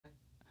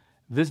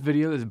This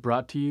video is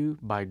brought to you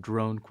by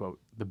Drone Quote,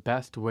 the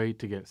best way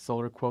to get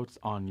solar quotes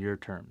on your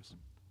terms.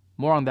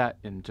 More on that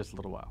in just a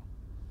little while.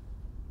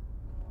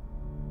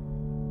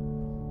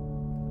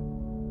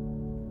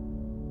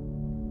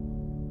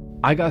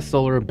 I got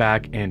solar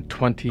back in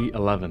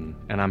 2011,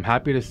 and I'm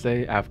happy to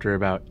say after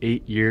about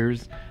 8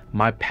 years,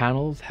 my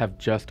panels have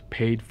just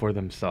paid for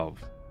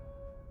themselves.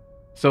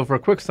 So for a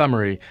quick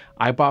summary,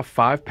 I bought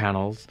 5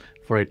 panels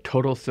for a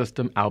total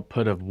system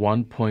output of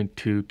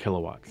 1.2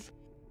 kilowatts.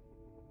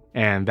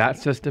 And that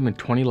system in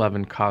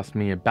 2011 cost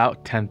me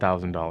about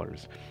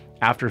 $10,000.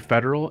 After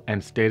federal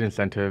and state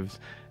incentives,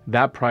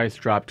 that price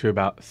dropped to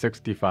about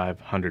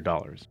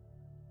 $6,500.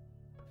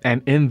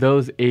 And in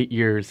those 8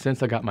 years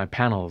since I got my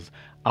panels,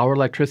 our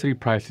electricity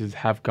prices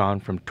have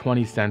gone from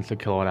 20 cents a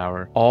kilowatt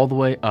hour all the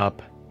way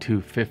up to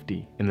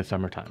 50 in the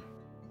summertime.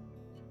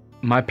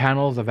 My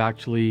panels have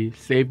actually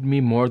saved me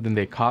more than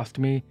they cost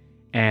me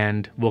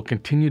and will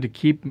continue to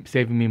keep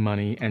saving me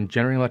money and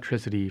generating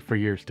electricity for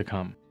years to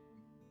come.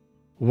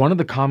 One of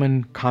the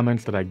common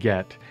comments that I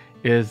get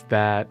is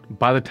that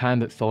by the time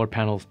that solar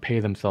panels pay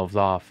themselves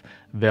off,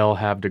 they'll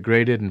have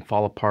degraded and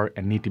fall apart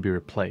and need to be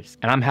replaced.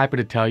 And I'm happy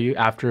to tell you,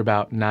 after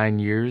about 9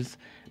 years,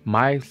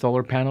 my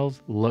solar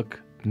panels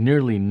look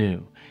nearly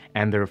new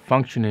and they're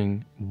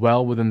functioning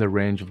well within the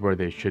range of where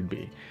they should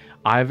be.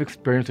 I've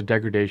experienced a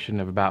degradation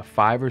of about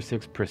 5 or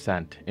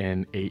 6%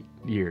 in 8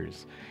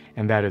 years,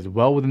 and that is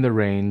well within the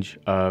range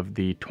of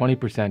the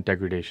 20%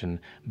 degradation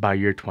by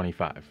year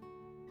 25.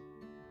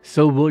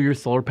 So will your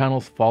solar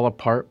panels fall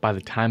apart by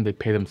the time they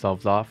pay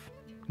themselves off?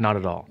 Not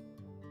at all.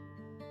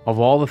 Of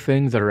all the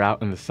things that are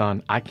out in the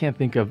sun, I can't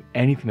think of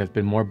anything that's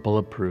been more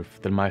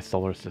bulletproof than my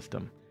solar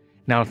system.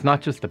 Now, it's not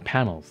just the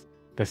panels.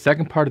 The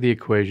second part of the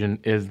equation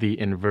is the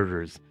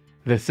inverters,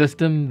 the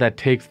system that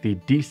takes the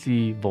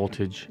DC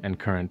voltage and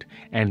current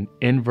and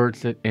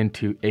inverts it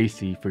into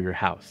AC for your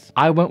house.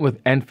 I went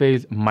with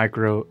Enphase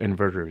micro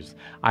inverters.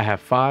 I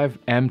have 5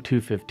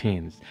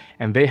 M215s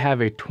and they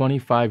have a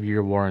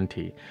 25-year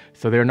warranty.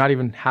 So they're not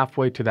even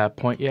halfway to that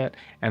point yet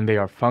and they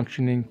are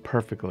functioning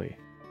perfectly.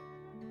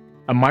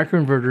 A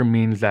microinverter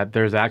means that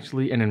there's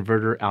actually an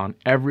inverter on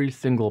every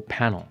single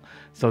panel.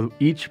 So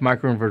each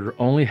microinverter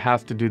only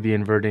has to do the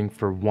inverting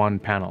for one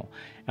panel.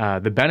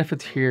 The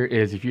benefits here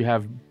is if you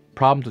have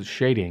problems with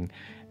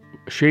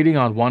shading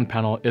on one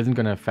panel isn't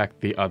going to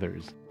affect the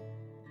others.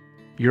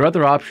 Your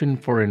other option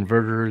for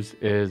inverters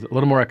is a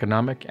little more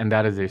economic, and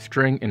that is a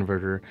string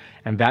inverter,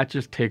 and that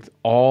just takes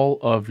all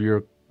of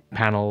your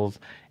panels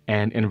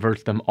and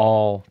inverts them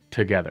all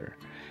together.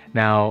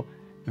 Now,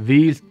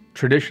 these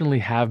traditionally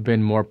have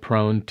been more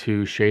prone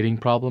to shading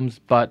problems,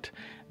 but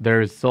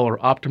there's solar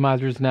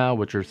optimizers now,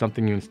 which are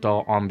something you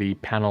install on the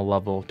panel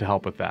level to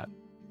help with that.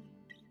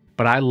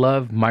 But I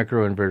love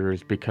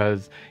microinverters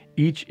because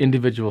each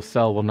individual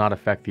cell will not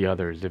affect the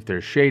others. If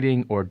there's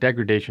shading or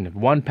degradation, if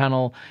one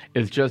panel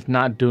is just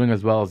not doing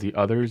as well as the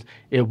others,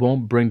 it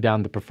won't bring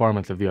down the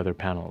performance of the other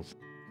panels.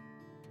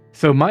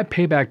 So my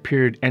payback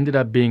period ended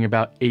up being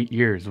about 8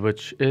 years,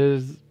 which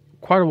is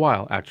quite a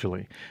while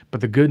actually. But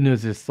the good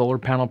news is solar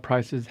panel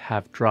prices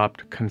have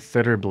dropped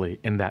considerably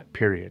in that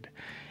period.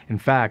 In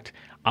fact,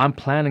 I'm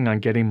planning on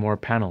getting more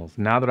panels.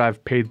 Now that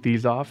I've paid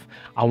these off,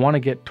 I want to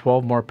get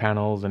 12 more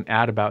panels and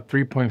add about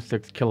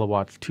 3.6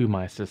 kilowatts to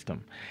my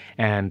system.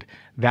 And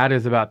that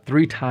is about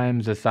 3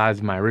 times the size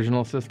of my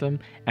original system,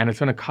 and it's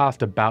going to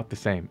cost about the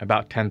same,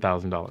 about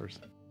 $10,000.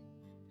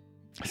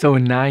 So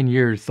in 9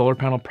 years, solar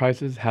panel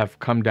prices have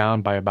come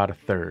down by about a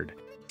third.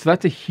 So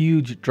that's a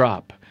huge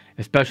drop,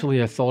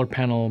 especially as solar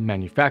panel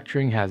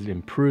manufacturing has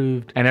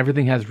improved and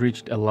everything has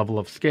reached a level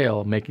of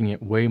scale, making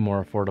it way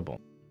more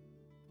affordable.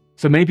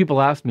 So many people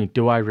ask me,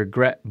 do I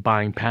regret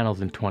buying panels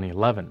in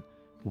 2011?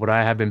 Would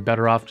I have been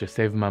better off just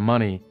saving my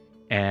money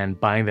and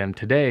buying them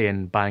today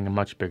and buying a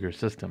much bigger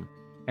system?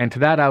 And to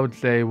that I would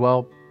say,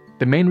 well,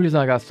 the main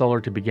reason I got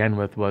solar to begin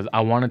with was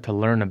I wanted to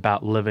learn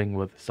about living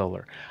with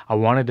solar. I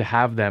wanted to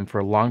have them for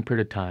a long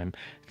period of time,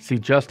 see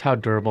just how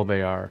durable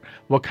they are,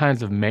 what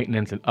kinds of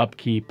maintenance and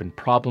upkeep and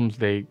problems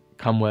they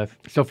come with.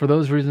 So for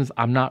those reasons,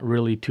 I'm not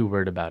really too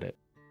worried about it.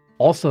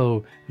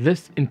 Also,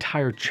 this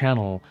entire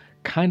channel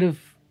kind of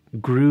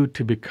grew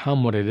to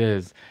become what it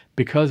is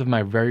because of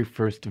my very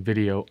first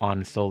video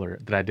on solar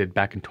that I did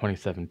back in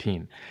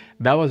 2017.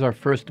 That was our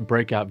first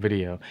breakout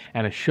video,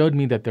 and it showed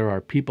me that there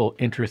are people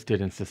interested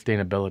in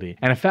sustainability.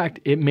 And in fact,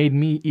 it made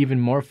me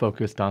even more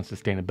focused on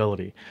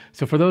sustainability.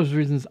 So for those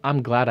reasons,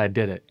 I'm glad I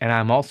did it. And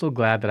I'm also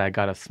glad that I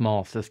got a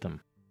small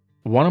system.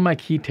 One of my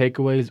key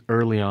takeaways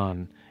early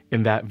on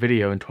in that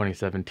video in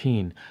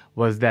 2017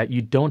 was that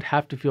you don't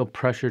have to feel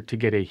pressured to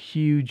get a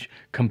huge,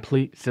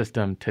 complete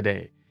system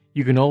today.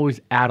 You can always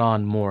add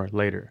on more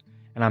later.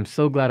 And I'm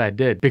so glad I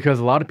did, because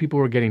a lot of people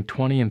were getting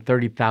 $20,000 and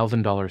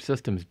 $30,000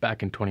 systems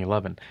back in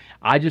 2011.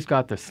 I just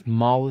got the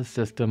smallest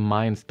system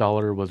my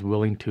installer was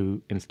willing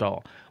to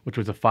install, which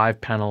was a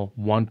 5-panel,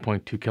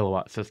 1.2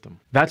 kilowatt system.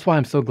 That's why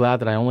I'm so glad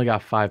that I only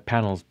got 5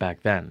 panels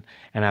back then.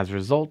 And as a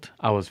result,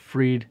 I was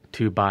freed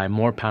to buy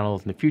more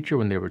panels in the future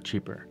when they were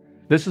cheaper.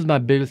 This is my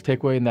biggest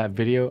takeaway in that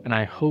video, and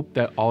I hope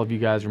that all of you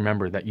guys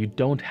remember that you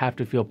don't have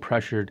to feel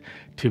pressured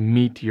to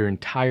meet your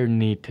entire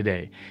need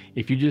today.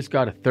 If you just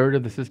got a third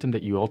of the system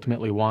that you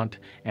ultimately want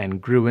and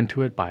grew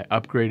into it by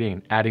upgrading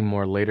and adding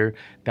more later,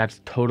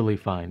 that's totally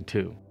fine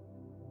too.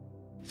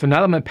 So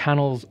now that my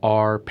panels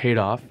are paid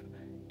off,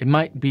 it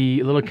might be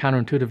a little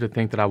counterintuitive to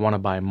think that I want to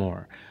buy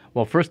more.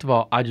 Well, first of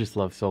all, I just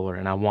love solar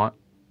and I want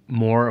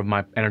more of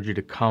my energy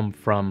to come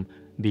from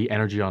the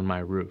energy on my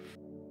roof.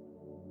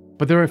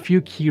 But there are a few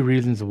key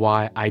reasons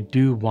why I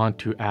do want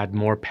to add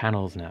more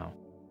panels now.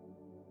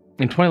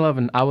 In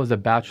 2011, I was a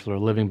bachelor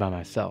living by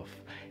myself.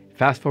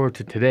 Fast forward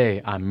to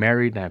today, I'm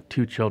married and I have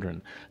 2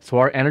 children, so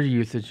our energy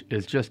usage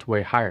is just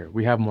way higher.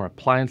 We have more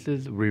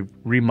appliances, we've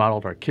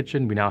remodeled our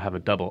kitchen, we now have a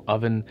double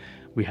oven,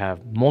 we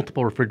have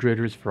multiple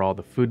refrigerators for all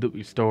the food that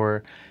we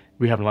store,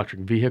 we have an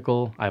electric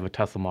vehicle, I have a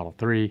Tesla Model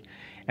 3,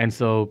 and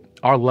so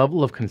our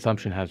level of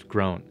consumption has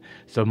grown.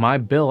 So my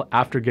bill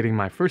after getting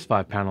my first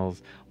 5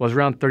 panels was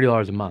around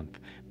 $30 a month,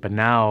 but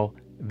now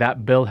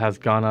that bill has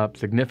gone up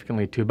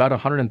significantly to about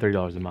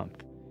 $130 a month.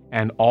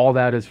 And all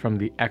that is from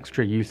the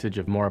extra usage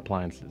of more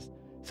appliances.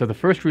 So the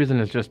first reason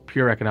is just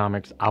pure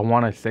economics. I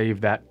want to save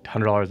that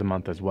 $100 a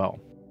month as well.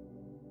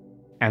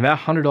 And that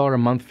 $100 a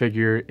month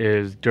figure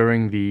is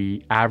during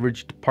the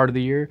averaged part of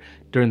the year.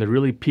 During the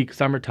really peak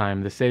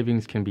summertime, the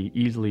savings can be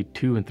easily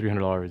 $200 and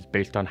 $300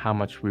 based on how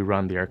much we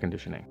run the air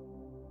conditioning.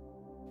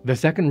 The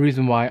second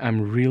reason why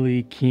I'm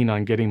really keen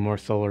on getting more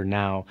solar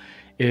now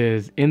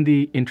is in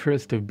the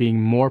interest of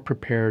being more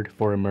prepared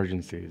for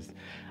emergencies.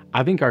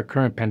 I think our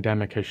current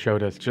pandemic has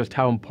showed us just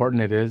how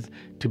important it is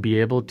to be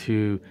able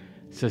to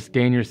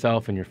sustain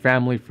yourself and your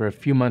family for a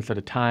few months at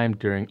a time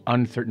during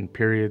uncertain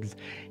periods.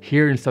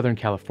 Here in Southern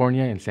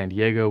California, in San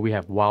Diego, we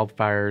have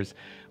wildfires,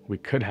 we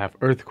could have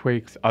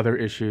earthquakes, other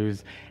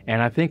issues,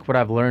 and I think what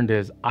I've learned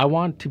is I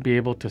want to be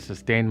able to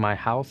sustain my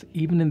house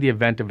even in the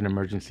event of an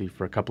emergency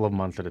for a couple of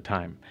months at a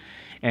time.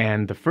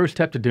 And the first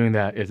step to doing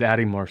that is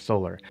adding more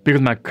solar,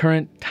 because my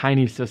current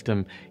tiny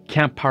system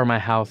can't power my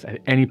house at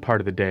any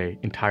part of the day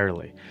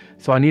entirely.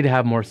 So I need to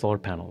have more solar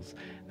panels.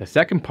 The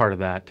second part of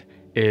that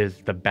is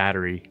the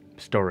battery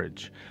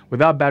storage.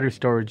 Without battery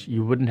storage,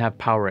 you wouldn't have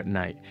power at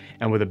night.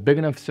 And with a big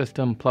enough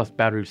system plus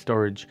battery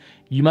storage,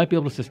 you might be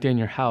able to sustain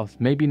your house,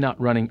 maybe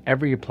not running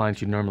every appliance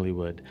you normally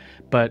would,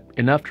 but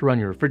enough to run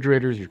your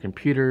refrigerators, your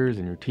computers,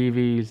 and your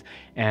TVs,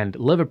 and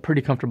live a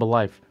pretty comfortable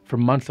life for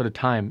months at a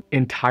time,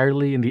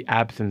 entirely in the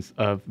absence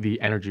of the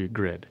energy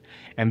grid.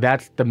 And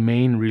that's the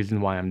main reason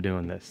why I'm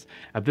doing this.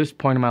 At this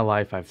point in my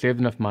life, I've saved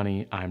enough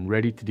money, I'm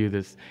ready to do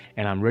this,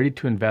 and I'm ready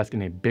to invest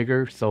in a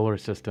bigger solar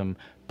system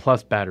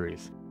plus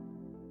batteries.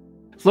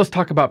 So let's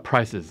talk about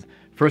prices.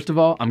 First of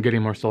all, I'm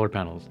getting more solar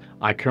panels.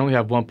 I currently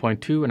have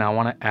 1.2 and I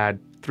want to add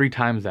 3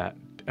 times that,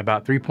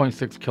 about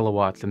 3.6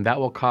 kilowatts, and that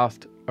will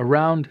cost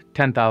around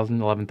 $10,000,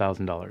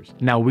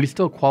 $11,000. Now, we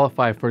still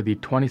qualify for the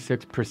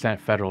 26%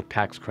 federal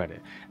tax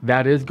credit.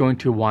 That is going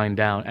to wind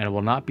down and it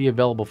will not be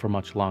available for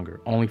much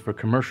longer, only for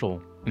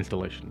commercial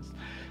installations.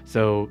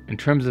 So in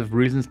terms of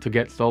reasons to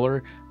get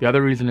solar, the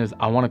other reason is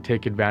I want to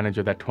take advantage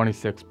of that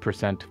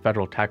 26%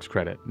 federal tax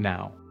credit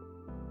now.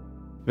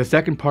 The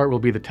second part will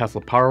be the Tesla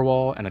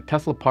Powerwall, and a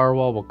Tesla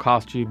Powerwall will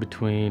cost you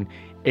between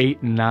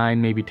 $8,000 and $9,000,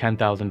 maybe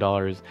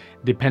 $10,000,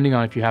 depending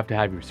on if you have to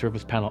have your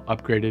surface panel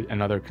upgraded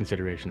and other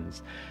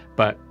considerations.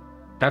 But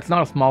that's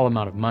not a small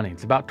amount of money.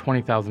 It's about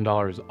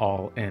 $20,000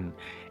 all in.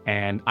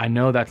 And I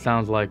know that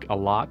sounds like a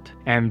lot.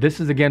 And this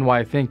is again why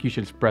I think you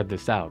should spread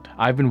this out.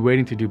 I've been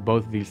waiting to do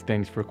both of these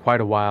things for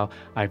quite a while.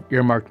 I've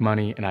earmarked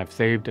money and I've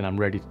saved and I'm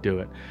ready to do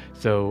it.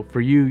 So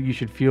for you, you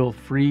should feel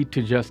free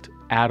to just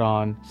add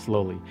on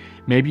slowly.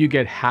 Maybe you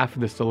get half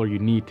of the solar you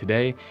need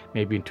today,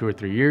 maybe in 2 or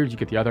 3 years you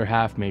get the other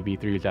half, maybe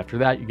 3 years after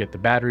that you get the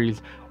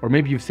batteries, or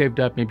maybe you've saved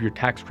up, maybe your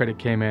tax credit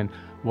came in.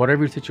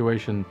 Whatever your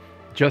situation,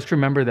 just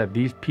remember that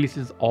these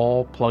pieces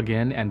all plug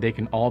in and they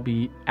can all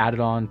be added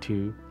on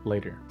to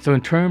later. So in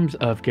terms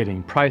of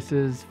getting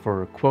prices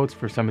for quotes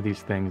for some of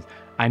these things,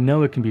 I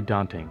know it can be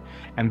daunting,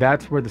 and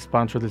that's where the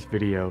sponsor of this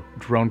video,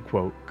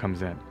 DroneQuote,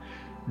 comes in.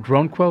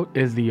 DroneQuote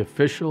is the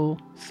official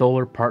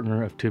solar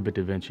partner of 2-Bit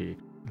DaVinci.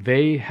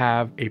 They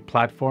have a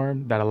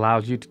platform that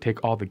allows you to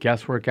take all the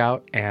guesswork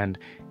out and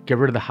get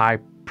rid of the high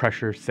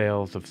pressure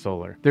sales of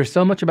solar. There's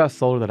so much about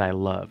solar that I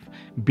love.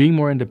 Being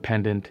more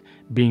independent,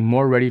 being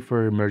more ready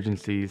for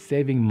emergencies,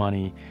 saving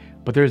money.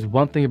 But there's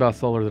one thing about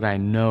solar that I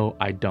know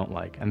I don't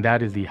like, and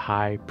that is the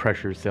high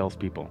pressure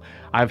salespeople.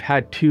 I've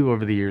had 2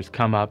 over the years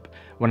come up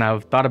when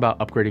I've thought about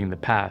upgrading in the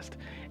past,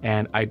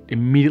 and I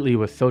immediately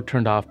was so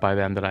turned off by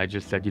them that I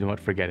just said, you know what,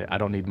 forget it. I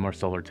don't need more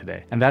solar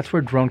today. And that's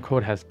where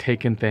DroneQuote has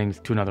taken things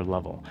to another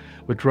level.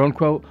 With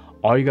DroneQuote,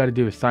 all you got to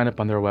do is sign up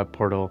on their web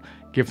portal,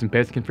 give some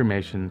basic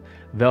information.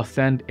 They'll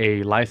send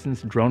a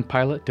licensed drone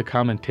pilot to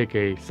come and take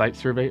a site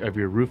survey of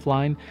your roof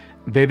line.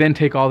 They then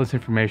take all this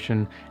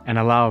information and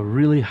allow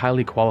really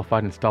highly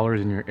qualified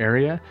installers in your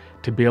area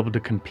to be able to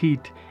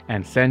compete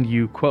and send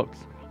you quotes.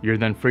 You're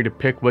then free to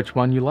pick which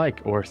one you like,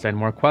 or send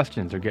more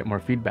questions or get more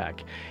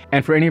feedback.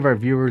 And for any of our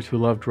viewers who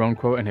love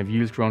DroneQuote and have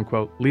used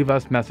DroneQuote, leave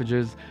us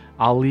messages.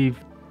 I'll leave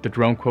the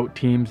Drone Quote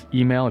team's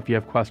email if you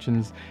have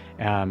questions.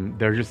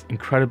 They're just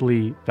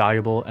incredibly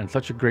valuable and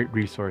such a great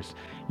resource.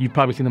 You've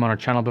probably seen them on our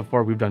channel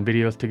before. We've done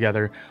videos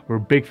together. We're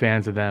big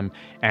fans of them,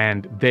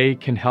 and they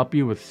can help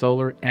you with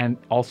solar and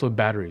also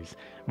batteries,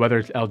 whether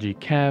it's LG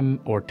Chem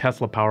or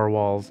Tesla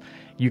Powerwalls.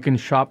 You can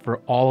shop for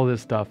all of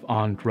this stuff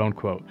on Drone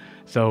Quote.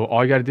 So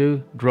all you got to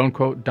do,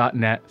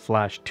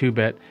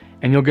 dronequote.net/2bit,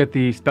 and you'll get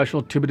the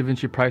special 2-bit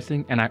DaVinci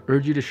pricing. And I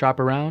urge you to shop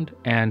around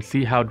and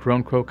see how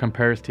Drone Quote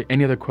compares to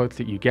any other quotes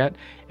that you get.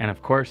 And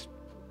of course,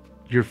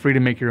 you're free to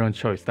make your own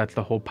choice. That's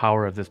the whole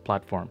power of this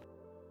platform.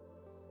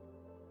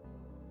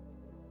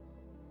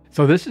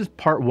 So this is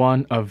part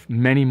 1 of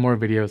many more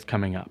videos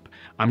coming up.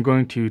 I'm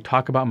going to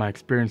talk about my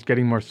experience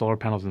getting more solar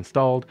panels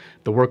installed,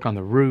 the work on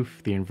the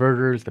roof, the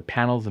inverters, the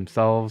panels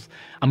themselves.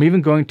 I'm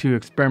even going to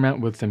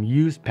experiment with some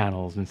used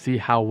panels and see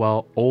how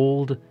well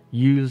old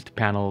used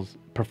panels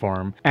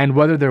perform and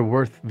whether they're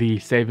worth the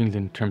savings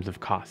in terms of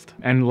cost.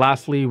 And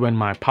lastly, when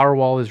my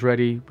Powerwall is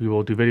ready, we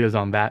will do videos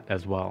on that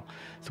as well.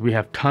 So we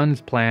have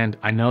tons planned.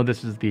 I know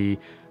this is the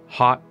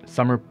hot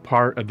summer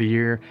part of the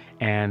year,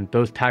 and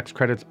those tax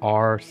credits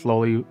are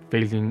slowly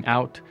phasing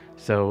out,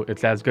 so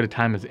it's as good a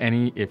time as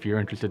any if you're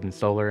interested in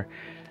solar.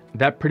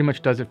 That pretty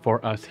much does it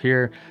for us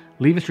here.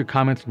 Leave us your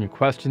comments and your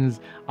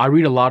questions. I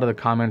read a lot of the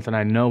comments and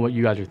I know what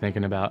you guys are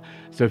thinking about.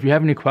 So if you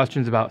have any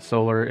questions about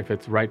solar, if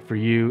it's right for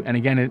you, and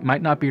again, it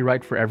might not be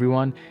right for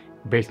everyone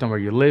based on where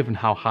you live and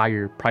how high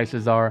your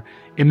prices are.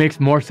 It makes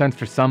more sense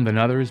for some than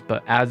others,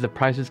 but as the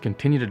prices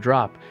continue to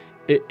drop,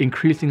 it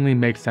increasingly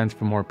makes sense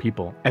for more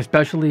people,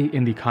 especially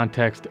in the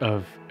context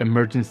of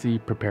emergency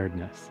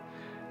preparedness.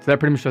 So that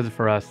pretty much does it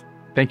for us.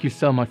 Thank you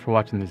so much for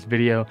watching this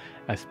video.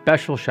 A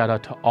special shout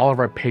out to all of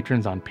our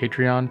patrons on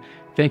Patreon.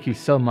 Thank you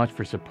so much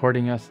for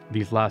supporting us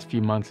these last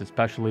few months,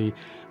 especially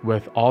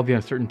with all the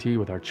uncertainty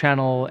with our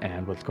channel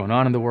and what's going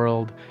on in the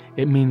world.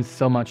 It means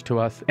so much to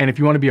us. And if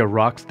you want to be a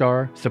rock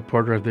star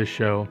supporter of this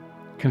show,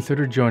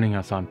 consider joining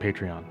us on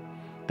Patreon.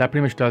 That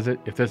pretty much does it.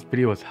 If this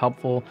video was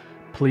helpful,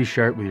 please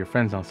share it with your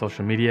friends on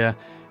social media.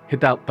 Hit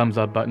that thumbs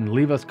up button.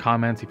 Leave us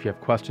comments if you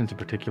have questions in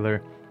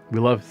particular. We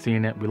love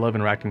seeing it. We love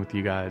interacting with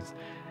you guys.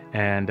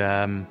 And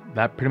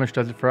that pretty much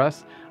does it for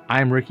us.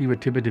 I'm Ricky with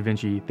 2-bit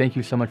DaVinci. Thank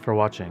you so much for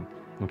watching.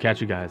 We'll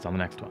catch you guys on the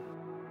next one.